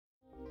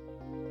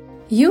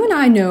You and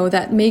I know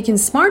that making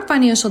smart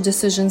financial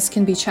decisions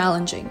can be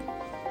challenging.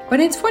 But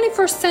in the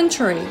 21st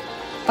century,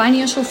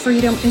 financial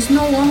freedom is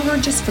no longer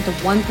just for the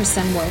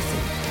 1%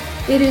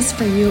 wealthy. It is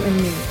for you and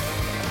me.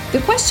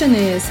 The question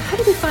is, how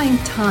do we find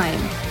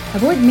time,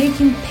 avoid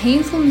making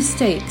painful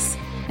mistakes,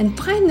 and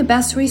find the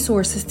best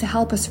resources to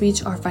help us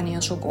reach our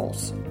financial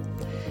goals?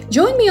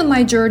 Join me on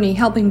my journey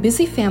helping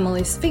busy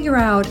families figure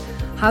out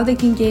how they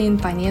can gain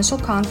financial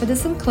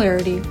confidence and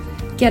clarity,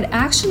 get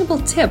actionable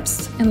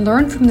tips, and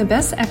learn from the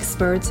best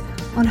experts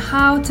on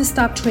how to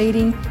stop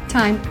trading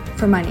time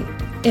for money.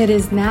 It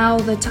is now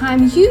the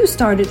time you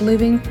started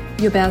living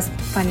your best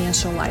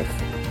financial life.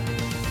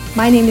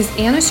 My name is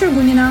Anna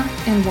Shergunina,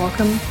 and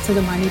welcome to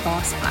the Money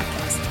Boss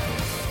Podcast.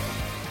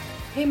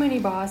 Hey Money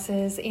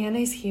Bosses, Anna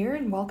is here,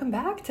 and welcome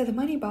back to the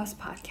Money Boss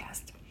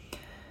Podcast.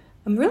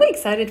 I'm really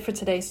excited for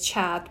today's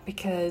chat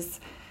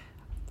because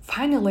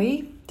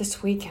finally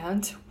this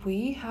weekend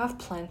we have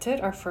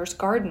planted our first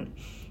garden.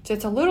 So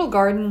it's a little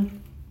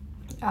garden.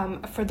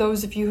 For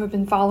those of you who have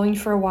been following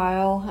for a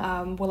while,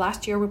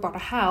 last year we bought a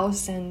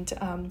house and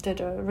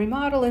did a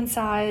remodel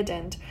inside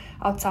and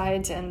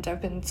outside, and I've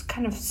been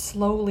kind of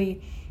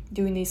slowly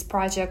doing these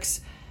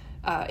projects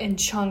in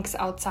chunks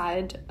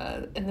outside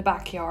in the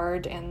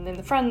backyard and in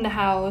the front of the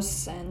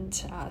house. And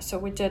so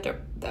we did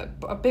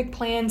a big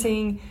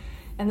planting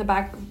in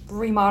the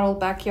remodeled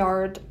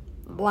backyard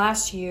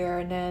last year,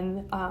 and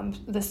then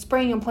the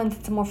spring I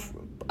planted some more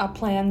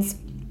plants.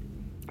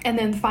 And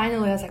then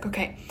finally I was like,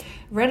 okay,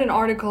 read an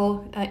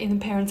article in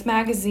the Parents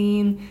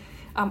Magazine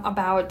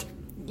about,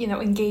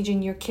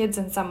 engaging your kids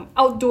in some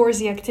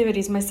outdoorsy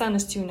activities. My son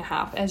is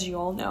 2.5, as you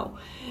all know.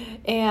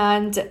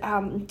 And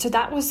so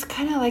that was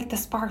kind of like the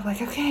spark,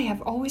 like, okay,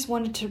 I've always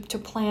wanted to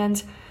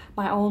plant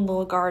my own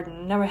little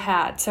garden, never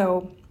had.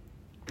 So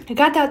I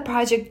got that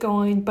project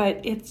going, but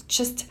it's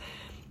just,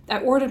 I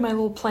ordered my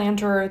little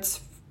planter. It's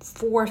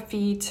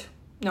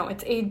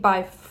 8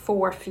 by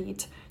 4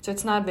 feet. So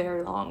it's not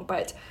very long,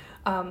 but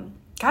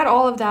got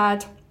all of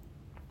that.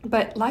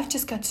 But life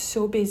just got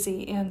so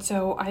busy, and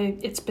so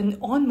it's been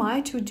on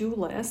my to-do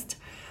list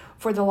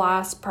for the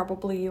last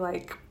probably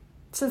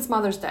since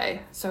Mother's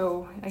Day.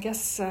 So I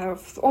guess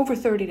over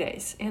 30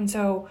 days. And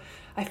so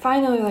I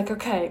finally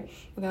okay,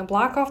 we're gonna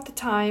block off the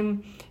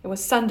time. It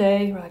was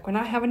Sunday. We're like,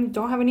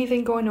 don't have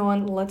anything going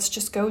on. Let's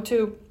just go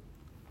to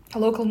a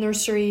local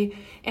nursery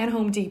and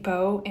Home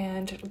Depot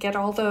and get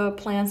all the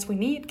plants we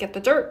need, get the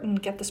dirt,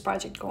 and get this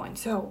project going.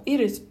 So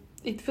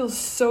it feels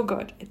so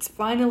good. It's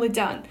finally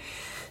done.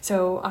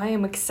 So I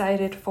am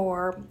excited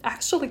for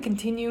actually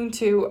continuing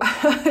to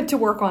to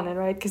work on it,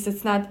 right? Because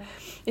it's not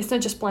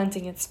just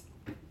planting, it's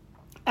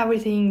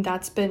everything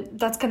that's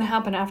gonna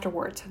happen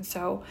afterwards. And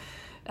so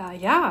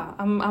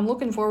I'm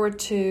looking forward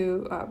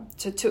to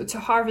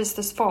harvest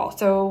this fall.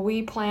 So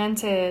we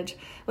planted.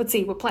 I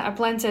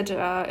planted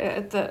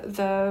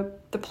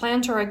the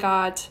planter I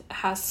got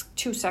has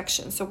 2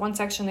 sections. So one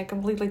section I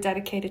completely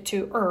dedicated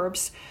to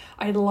herbs.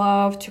 I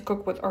love to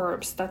cook with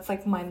herbs. That's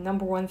like my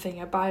number one thing.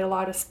 I buy a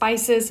lot of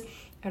spices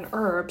and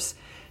herbs.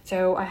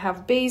 So I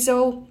have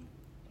basil.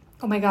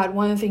 Oh my God,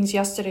 one of the things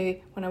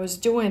yesterday when I was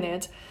doing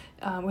it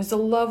was a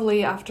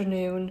lovely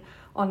afternoon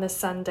on a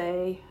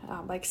Sunday,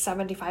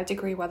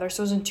 75-degree weather,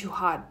 so it wasn't too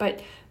hot.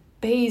 But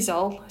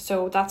basil,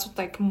 so that's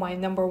my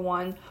number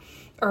one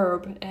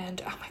herb,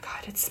 and oh my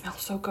God, it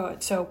smells so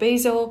good. So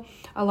basil,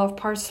 I love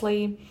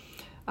parsley,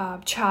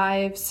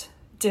 chives,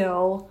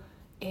 dill,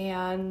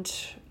 and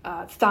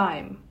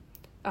thyme.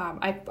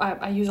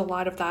 I use a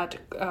lot of that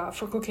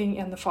for cooking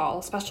in the fall,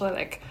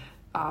 especially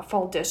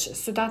fall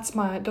dishes. So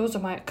those are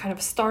my kind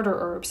of starter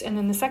herbs. And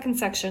then the second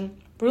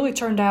section really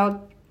turned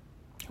out,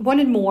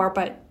 wanted more,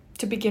 but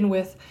to begin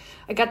with,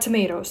 I got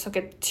tomatoes. So I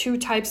got 2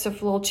 types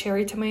of little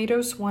cherry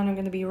tomatoes. One are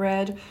going to be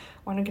red,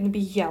 one are going to be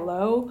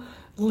yellow.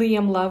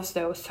 Liam loves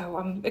those, so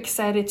I'm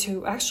excited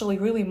to actually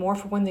really more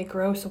for when they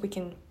grow so we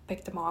can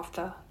pick them off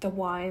the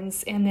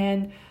vines. And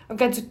then I've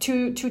got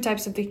two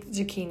types of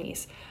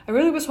zucchinis. I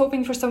really was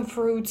hoping for some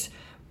fruits,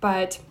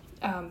 but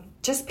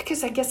just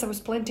because I guess I was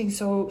planting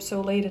so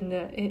late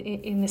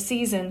in the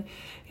season,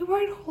 there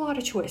weren't a whole lot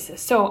of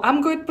choices. So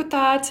I'm good with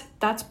that.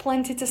 That's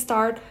plenty to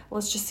start.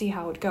 Let's just see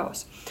how it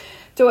goes.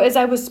 So as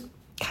I was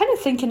kind of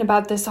thinking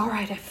about this, all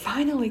right, I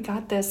finally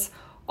got this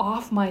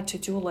off my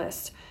to-do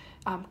list.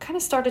 Kind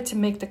of started to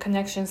make the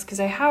connections because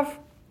I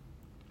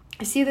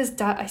see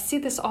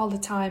this all the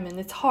time, and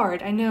it's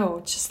hard. I know,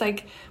 it's just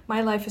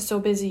my life is so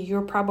busy.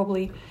 You're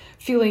probably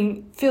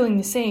feeling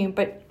the same.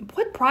 But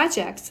what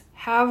projects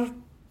have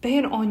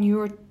been on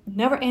your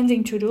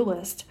never-ending to-do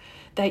list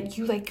that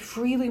you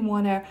really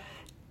want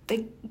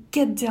to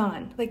get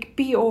done,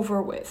 be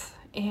over with?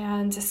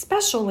 And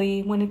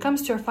especially when it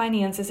comes to our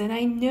finances, and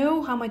I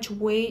know how much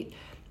weight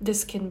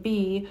this can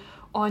be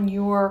on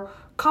your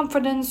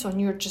confidence, on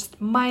your just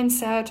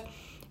mindset,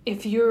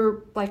 if you're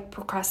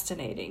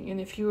procrastinating.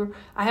 And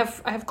I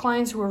have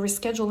clients who are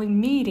rescheduling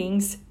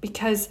meetings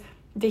because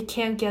they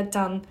can't get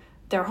done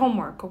their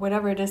homework or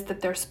whatever it is that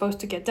they're supposed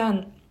to get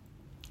done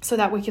so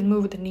that we can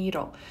move the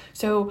needle.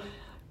 So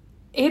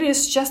it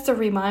is just a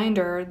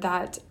reminder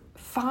that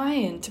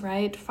find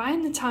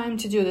the time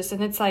to do this.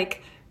 And it's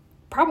like,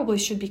 probably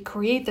should be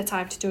create the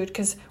time to do it,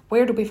 because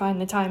where do we find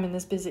the time in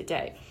this busy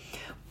day?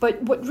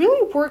 But what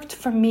really worked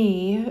for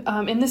me,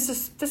 and this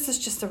is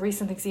just a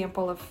recent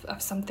example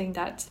of something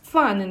that's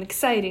fun and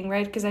exciting,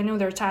 right? Because I know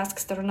there are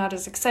tasks that are not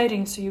as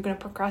exciting, so you're going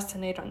to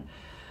procrastinate on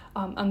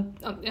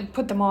and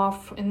put them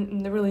off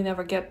and really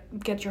never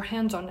get your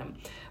hands on them.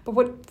 But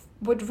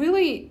what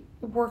really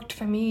worked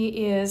for me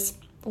is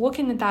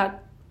looking at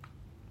that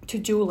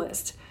to-do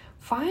list.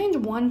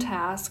 Find one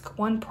task,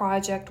 one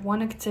project,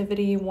 one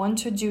activity, one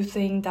to-do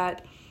thing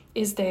that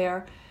is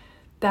there,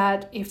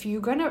 that if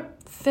you're going to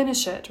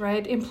finish it,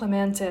 right,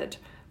 implement it,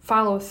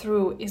 follow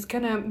through, is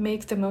going to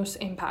make the most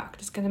impact.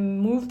 It's going to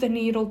move the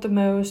needle the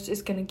most.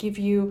 It's going to give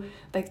you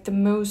like the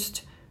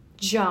most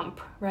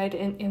jump, right,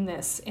 in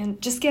this. And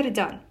just get it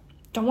done.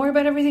 Don't worry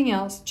about everything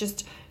else.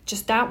 Just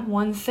that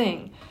one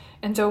thing.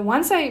 And so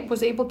once I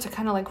was able to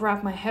kind of like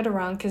wrap my head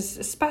around, because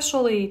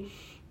especially,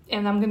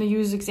 and I'm going to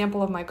use the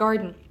example of my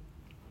garden,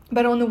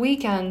 but on the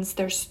weekends,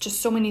 there's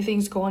just so many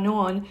things going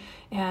on,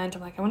 and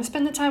I'm like, I want to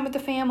spend the time with the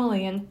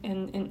family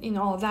and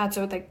all of that.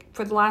 So like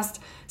for the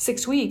last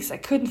 6 weeks, I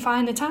couldn't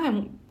find the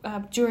time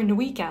during the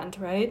weekend,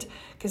 right?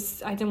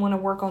 Because I didn't want to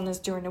work on this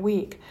during the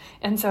week.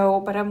 And so,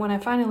 but when I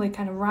finally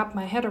kind of wrapped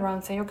my head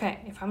around, say, okay,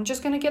 if I'm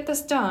just going to get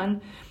this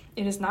done,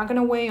 it is not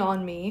going to weigh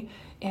on me,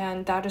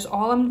 and that is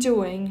all I'm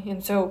doing.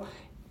 And so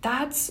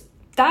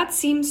that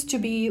seems to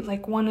be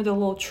like one of the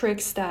little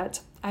tricks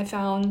that I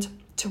found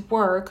to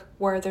work,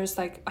 where there's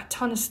like a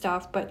ton of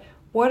stuff, but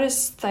what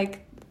is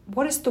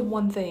the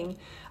one thing?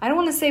 I don't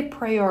want to say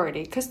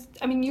priority, because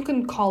I mean, you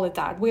can call it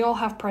that. We all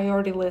have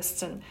priority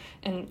lists and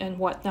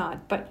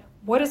whatnot, but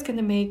what is going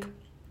to make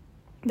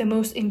the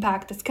most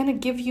impact? That's going to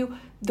give you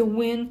the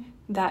win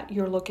that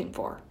you're looking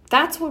for.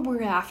 That's what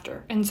we're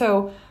after. And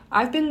so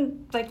I've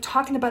been like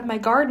talking about my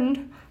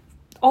garden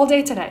all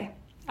day today.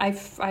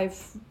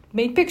 I've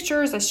made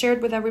pictures, I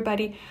shared with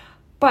everybody.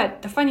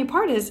 But the funny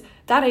part is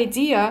that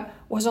idea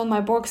was on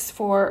my books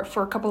for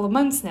a couple of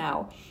months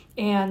now.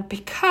 And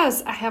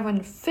because I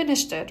haven't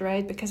finished it,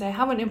 right, because I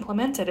haven't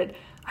implemented it,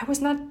 I was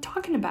not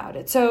talking about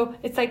it. So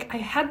it's like I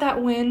had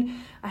that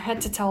win, I had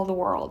to tell the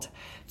world.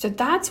 So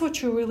that's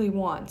what you really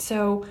want.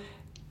 So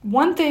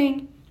one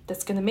thing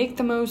that's going to make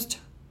the most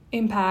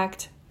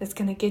impact, that's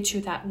going to get you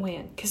that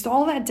win. Because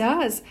all that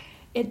does,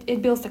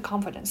 it builds the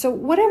confidence. So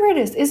whatever it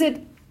is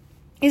it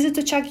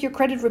to check your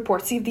credit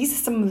report? See, these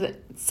are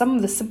some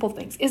of the simple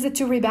things. Is it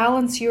to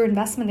rebalance your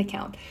investment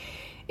account?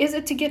 Is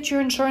it to get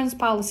your insurance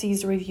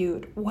policies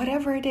reviewed?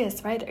 Whatever it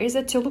is, right? Is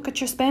it to look at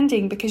your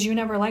spending because you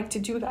never like to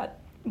do that?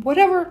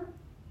 Whatever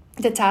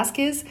the task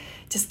is,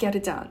 just get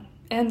it done.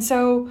 And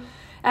so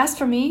as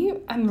for me,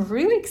 I'm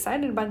really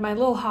excited about my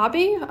little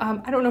hobby.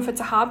 I don't know if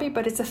it's a hobby,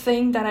 but it's a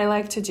thing that I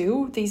like to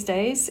do these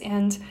days.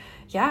 And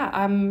yeah,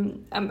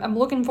 I'm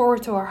looking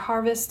forward to our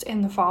harvest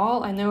in the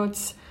fall. I know I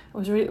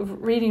was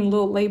reading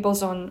little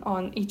labels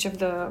on each of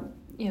the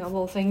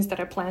little things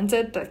that I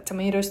planted. Like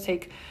tomatoes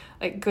take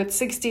like good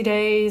 60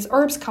 days.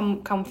 Herbs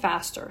come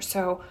faster.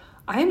 So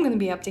I am going to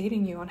be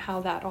updating you on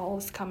how that all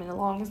is coming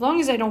along, as long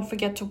as I don't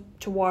forget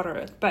to water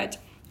it. But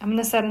I'm going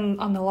to set an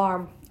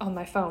alarm on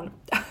my phone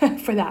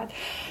for that.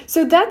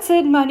 So that's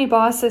it, Money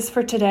Bosses,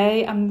 for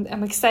today.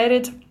 I'm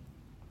excited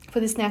for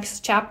this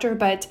next chapter,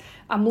 but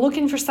I'm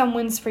looking for some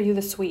wins for you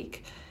this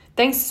week.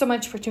 Thanks so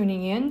much for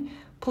tuning in.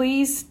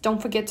 Please don't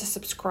forget to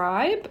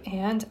subscribe,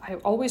 and I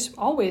always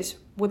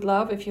would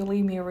love if you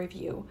leave me a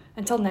review.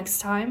 Until next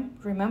time,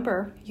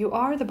 remember, you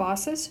are the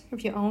bosses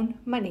of your own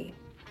money.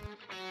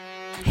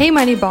 Hey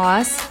Money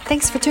Boss,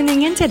 thanks for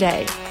tuning in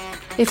today.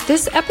 If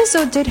this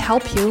episode did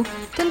help you,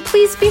 then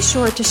please be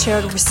sure to share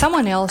it with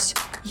someone else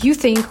you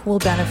think will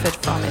benefit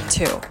from it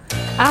too.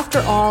 After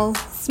all,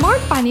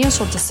 smart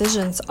financial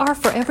decisions are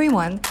for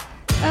everyone.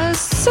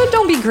 So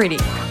don't be greedy.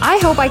 I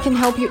hope I can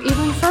help you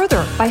even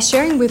further by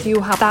sharing with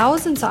you how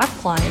thousands of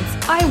clients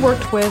I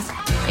worked with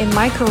in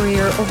my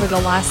career over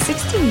the last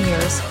 16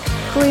 years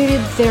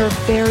created their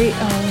very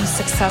own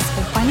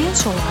successful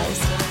financial lives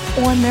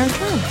on their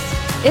terms.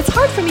 It's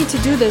hard for me to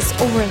do this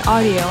over an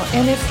audio,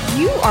 and if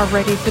you are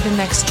ready for the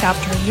next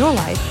chapter in your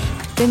life,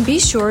 then be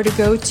sure to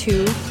go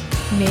to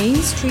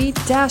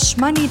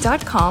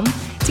mainstreet-money.com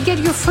to get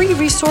your free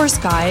resource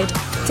guide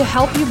to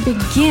help you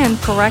begin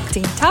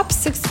correcting top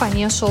 6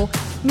 financial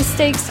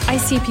mistakes I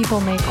see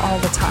people make all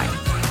the time,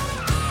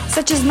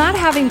 such as not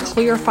having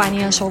clear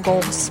financial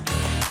goals,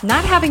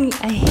 not having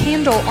a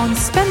handle on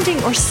spending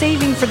or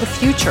saving for the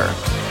future,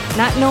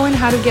 not knowing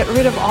how to get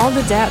rid of all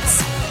the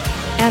debts,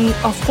 and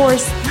of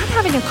course, not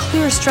having a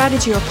clear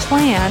strategy or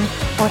plan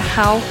on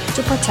how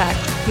to protect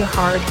your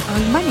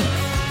hard-earned money.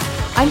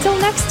 Until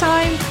next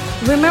time,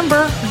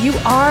 remember, you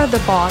are the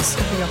boss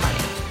of your money.